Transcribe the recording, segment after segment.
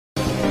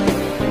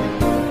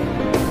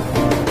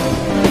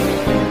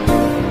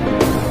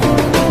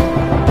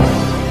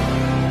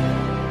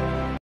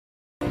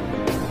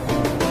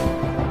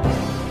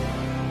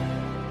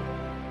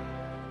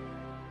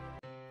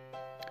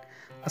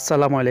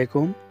আসসালামু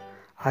আলাইকুম।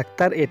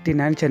 আক্তার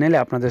 89 চ্যানেলে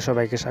আপনাদের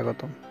সবাইকে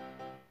স্বাগতম।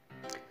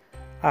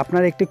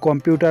 আপনার একটি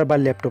কম্পিউটার বা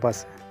ল্যাপটপ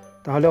আছে,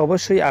 তাহলে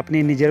অবশ্যই আপনি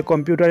নিজের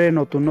কম্পিউটারে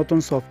নতুন নতুন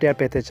সফটওয়্যার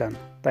পেতে চান,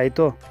 তাই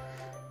তো?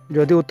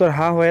 যদি উত্তর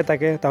হ্যাঁ হয়ে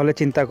থাকে তাহলে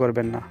চিন্তা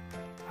করবেন না।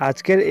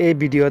 আজকের এই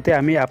ভিডিওতে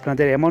আমি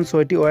আপনাদের এমন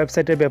 6টি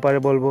ওয়েবসাইটের ব্যাপারে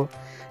বলবো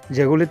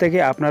যেগুলি থেকে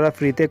আপনারা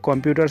ফ্রিতে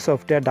কম্পিউটার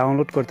সফটওয়্যার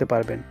ডাউনলোড করতে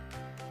পারবেন,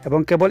 এবং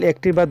কেবল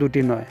একটি বা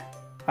দুটি নয়।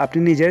 আপনি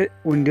নিজের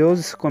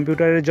উইন্ডোজ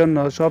কম্পিউটারের জন্য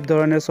সব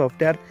ধরনের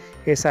সফটওয়্যার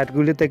এই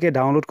সাইটগুলি থেকে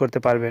ডাউনলোড করতে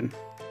পারবেন।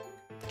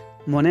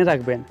 মনে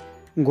রাখবেন,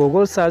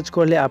 গুগল সার্চ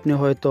করলে আপনি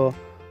হয়তো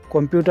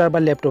কম্পিউটার বা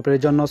ল্যাপটপের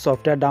জন্য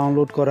সফটওয়্যার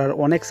ডাউনলোড করার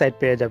অনেক সাইট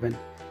পেয়ে যাবেন,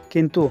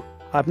 কিন্তু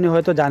আপনি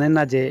হয়তো জানেন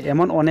না যে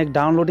এমন অনেক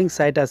ডাউনলোডিং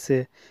সাইট আছে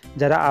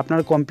যারা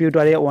আপনার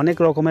কম্পিউটারে অনেক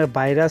রকমের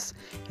ভাইরাস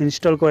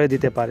ইনস্টল করে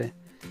দিতে পারে।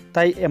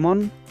 তাই এমন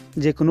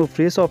যে কোনো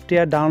ফ্রি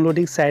সফটওয়্যার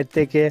ডাউনলোডিং সাইট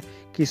থেকে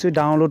কিছু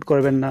ডাউনলোড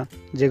করবেন না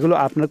যেগুলো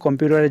আপনার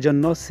কম্পিউটারের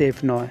জন্য সেফ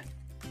নয়।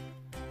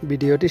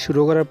 ভিডিওটি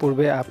শুরু করার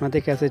পূর্বে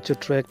আপনাদের কাছে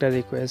ছোট্ট একটা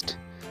রিকোয়েস্ট,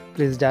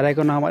 প্লিজ যারা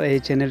এখনও আমার এই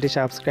চ্যানেলটি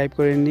সাবস্ক্রাইব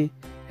করেননি,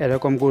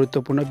 এরকম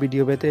গুরুত্বপূর্ণ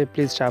ভিডিও পেতে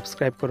প্লিজ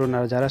সাবস্ক্রাইব করুন।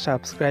 আর যারা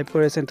সাবস্ক্রাইব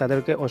করেছেন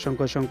তাদেরকে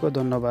অসংখ্য অসংখ্য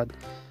ধন্যবাদ।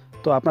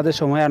 তো আপনাদের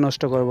সময় আর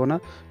নষ্ট করব না,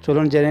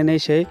 চলুন জেনে নেই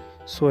সেই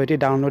 6টি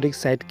ডাউনলোডিং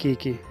সাইট কী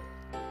কী।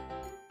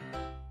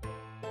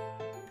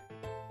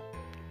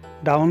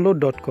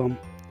 download.com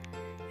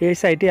এই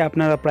সাইটে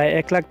আপনারা প্রায়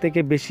 1 লাখ থেকে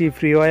বেশি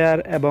ফ্রিওয়্যার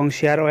এবং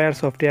শেয়ারওয়্যার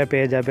সফটওয়্যার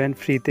পেয়ে যাবেন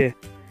ফ্রিতে।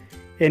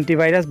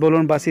 অ্যান্টিভাইরাস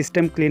বলুন বা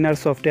সিস্টেম ক্লিনার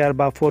সফটওয়্যার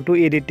বা ফটো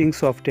এডিটিং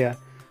সফটওয়্যার,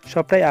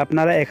 সবটাই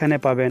আপনারা এখানে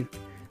পাবেন।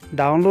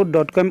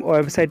 download.com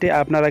ওয়েবসাইটে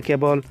আপনারা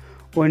কেবল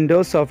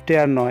উইন্ডোজ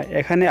সফটওয়্যার নয়,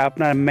 এখানে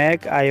আপনার ম্যাক,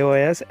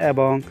 আইওএস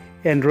এবং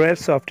অ্যান্ড্রয়েড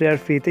সফটওয়্যার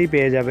ফ্রিতেই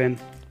পেয়ে যাবেন।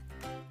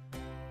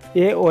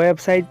 এই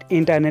ওয়েবসাইট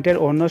ইন্টারনেটের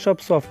অন্য সব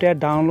সফটওয়্যার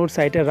ডাউনলোড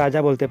সাইটের রাজা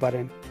বলতে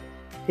পারেন।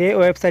 এই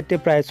ওয়েবসাইটটি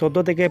প্রায়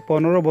 14 থেকে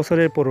 15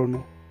 বছরের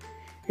পুরনো।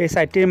 এই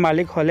সাইটটির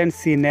মালিক হলেন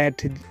সিনেট,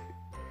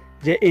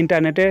 যে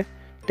ইন্টারনেটের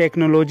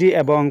টেকনোলজি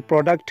এবং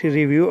প্রোডাক্ট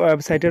রিভিউ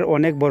ওয়েবসাইটের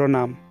অনেক বড়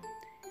নাম।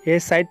 এই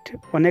সাইট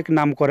অনেক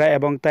নাম করা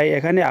এবং তাই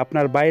এখানে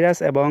আপনার ভাইরাস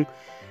এবং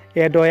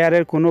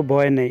অ্যাডওয়্যারের কোনো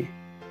ভয় নেই।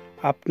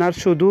 আপনার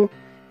শুধু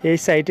এই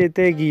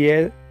সাইটেতে গিয়ে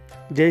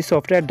যেই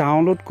সফটওয়্যার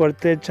ডাউনলোড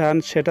করতে চান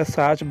সেটা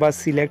সার্চ বা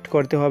সিলেক্ট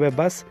করতে হবে,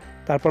 বাস।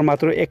 তারপর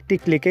মাত্র একটি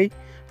ক্লিকেই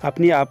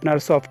আপনি আপনার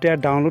সফটওয়্যার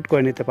ডাউনলোড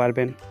করে নিতে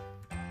পারবেন।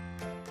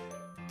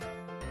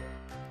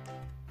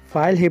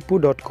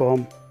 filehippo.com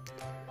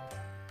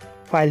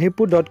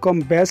filehippo.com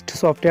best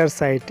software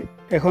site.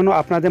 এখনও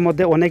আপনাদের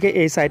মধ্যে অনেকে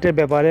এই সাইটের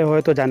ব্যাপারে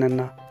হয়তো জানেন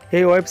না।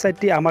 এই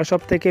ওয়েবসাইটটি আমার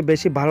সবথেকে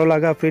বেশি ভালো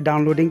লাগা ফ্রি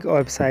ডাউনলোডিং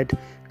ওয়েবসাইট,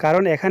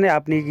 কারণ এখানে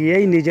আপনি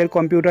গিয়েই নিজের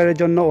কম্পিউটারের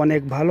জন্য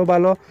অনেক ভালো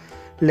ভালো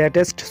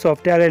লেটেস্ট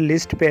সফটওয়্যারের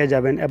লিস্ট পেয়ে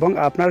যাবেন, এবং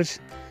আপনার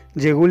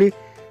যেগুলি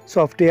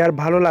সফটওয়্যার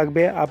ভালো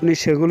লাগবে আপনি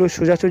সেগুলো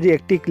সোজাসুজি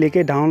একটি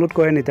ক্লিকে ডাউনলোড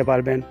করে নিতে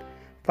পারবেন।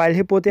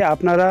 ফাইলহিপ্পোতে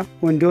আপনারা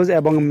উইন্ডোজ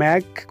এবং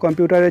ম্যাক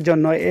কম্পিউটারের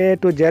জন্য A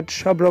to Z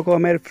সব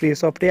রকমের ফ্রি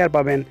সফটওয়্যার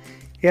পাবেন।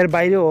 এর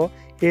বাইরেও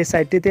এই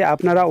সাইটটিতে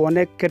আপনারা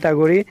অনেক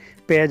ক্যাটাগরি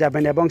পেয়ে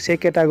যাবেন, এবং সেই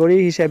ক্যাটাগরি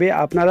হিসেবে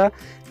আপনারা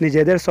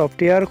নিজেদের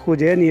সফটওয়্যার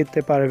খুঁজে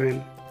নিতে পারবেন।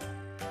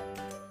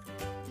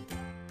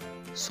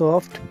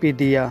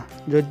 সফটপিডিয়া,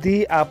 যদি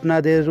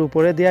আপনাদের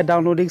উপরে দেওয়া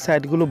ডাউনলোডিং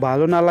সাইটগুলো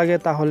ভালো না লাগে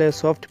তাহলে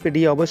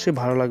সফটপিডিয়া অবশ্যই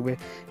ভালো লাগবে।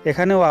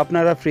 এখানেও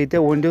আপনারা ফ্রিতে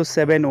উইন্ডোজ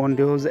 7,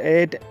 উইন্ডোজ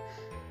 8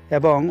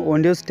 এবং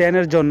উইন্ডোজ 10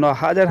 এর জন্য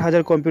হাজার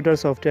হাজার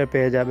কম্পিউটার সফটওয়্যার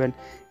পেয়ে যাবেন।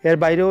 এর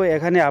বাইরেও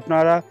এখানে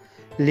আপনারা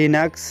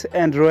লিনাক্স,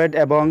 অ্যান্ড্রয়েড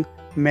এবং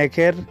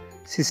ম্যাকের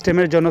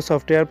সিস্টেমের জন্য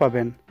সফটওয়্যার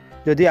পাবেন।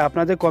 যদি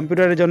আপনাদের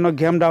কম্পিউটারের জন্য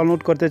গেম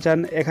ডাউনলোড করতে চান,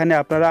 এখানে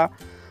আপনারা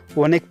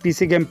অনেক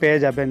পিসি গেম পেয়ে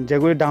যাবেন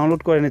যেগুলি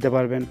ডাউনলোড করে নিতে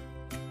পারবেন।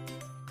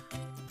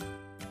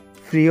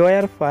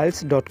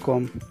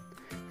 freewarefiles.com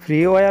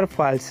ফ্রিওয়্যার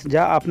ফাইলস,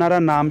 যা আপনারা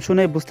নাম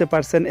শুনেই বুঝতে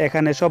পারছেন,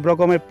 এখানে সব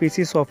রকমের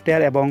পিসি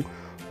সফটওয়্যার এবং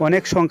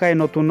অনেক সংখ্যায়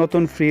নতুন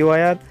নতুন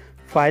ফ্রিওয়্যার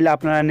ফাইল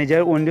আপনারা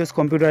নিজের উইন্ডোজ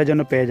কম্পিউটারের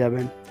জন্য পেয়ে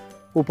যাবেন।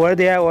 উপরে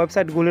দেওয়া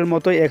ওয়েবসাইটগুলির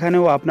মতো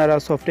এখানেও আপনারা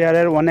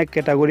সফটওয়্যারের অনেক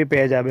ক্যাটাগরি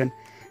পেয়ে যাবেন,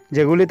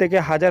 যেগুলি থেকে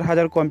হাজার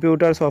হাজার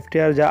কম্পিউটার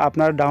সফটওয়্যার যা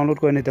আপনারা ডাউনলোড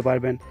করে নিতে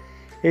পারবেন।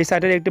 এই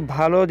সাইটের একটি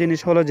ভালো জিনিস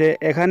হলো যে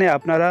এখানে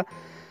আপনারা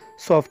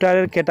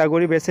সফটওয়্যারের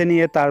ক্যাটাগরি বেছে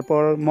নিয়ে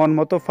তারপর মন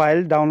মতো ফাইল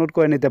ডাউনলোড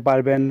করে নিতে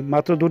পারবেন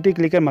মাত্র 2টি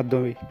ক্লিকের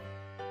মাধ্যমে।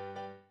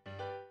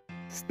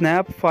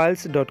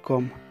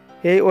 snapfiles.com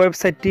এই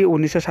ওয়েবসাইটটি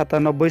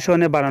 1997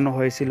 সনে বানানো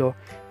হয়েছিল।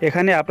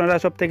 এখানে আপনারা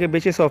সব থেকে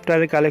বেশি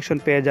সফটওয়্যারের কালেকশন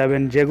পেয়ে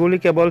যাবেন, যেগুলি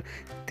কেবল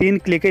 3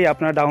 ক্লিকেই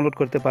আপনারা ডাউনলোড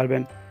করতে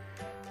পারবেন।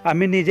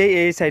 আমি নিজেই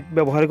এই সাইট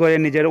ব্যবহার করে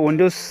নিজের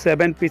উইন্ডোজ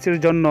 7 পিসির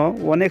জন্য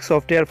অনেক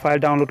সফটওয়্যার ফাইল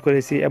ডাউনলোড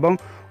করেছি, এবং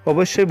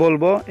অবশ্যই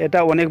বলবো এটা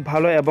অনেক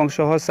ভালো এবং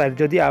সহজ সাইট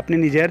যদি আপনি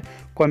নিজের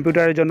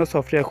কম্পিউটারের জন্য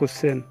সফটওয়্যার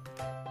খুঁজছেন।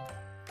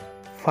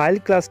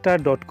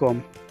 filecluster.com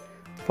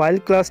ফাইল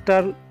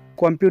ক্লাস্টার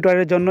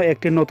কম্পিউটারের জন্য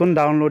একটি নতুন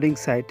ডাউনলোডিং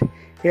সাইট।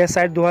 এই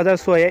সাইট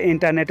 2006-এ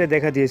ইন্টারনেটে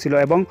দেখা দিয়েছিল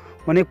এবং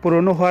অনেক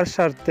পুরনো হওয়ার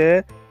সাথে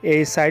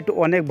এই সাইট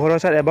অনেক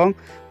ভরসার এবং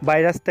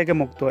ভাইরাস থেকে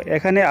মুক্ত।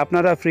 এখানে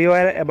আপনারা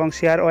ফ্রিওয়্যার এবং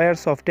শেয়ারওয়্যার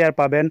সফটওয়্যার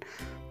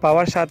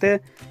পাওয়ার সাথে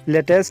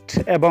লেটেস্ট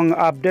এবং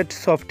আপডেট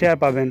সফটওয়্যার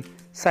পাবেন।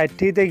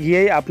 সাইটটিতে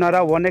গিয়েই আপনারা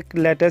অনেক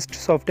লেটেস্ট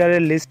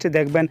সফটওয়্যারের লিস্ট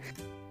দেখবেন,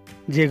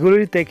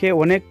 যেগুলি থেকে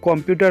অনেক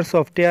কম্পিউটার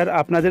সফটওয়্যার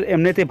আপনাদের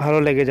এমনিতেই ভালো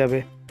লেগে যাবে।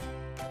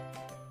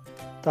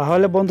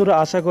 তাহলে বন্ধুরা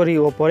আশা করি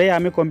ওপরে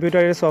আমি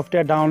কম্পিউটারের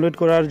সফটওয়্যার ডাউনলোড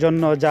করার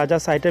জন্য যা যা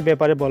সাইটের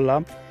ব্যাপারে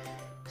বললাম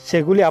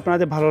সেগুলি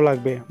আপনাদের ভালো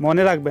লাগবে।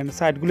 মনে রাখবেন,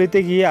 সাইটগুলিতে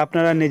গিয়ে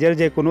আপনারা নিজের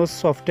যে কোনো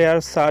সফটওয়্যার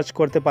সার্চ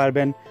করতে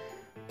পারবেন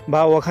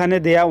বা ওখানে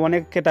দেয়া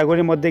অনেক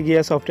ক্যাটাগরির মধ্যে গিয়ে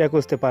সফটওয়্যার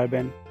খুঁজতে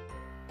পারবেন।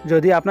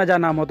 যদি আপনার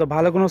জানা মতো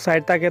ভালো কোনো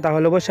সাইট থাকে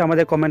তাহলে অবশ্যই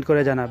আমাদের কমেন্ট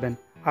করে জানাবেন।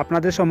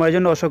 আপনাদের সময়ের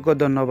জন্য অসংখ্য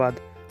ধন্যবাদ।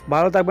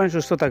 ভালো থাকবেন,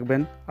 সুস্থ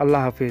থাকবেন।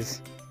 আল্লাহ হাফিজ।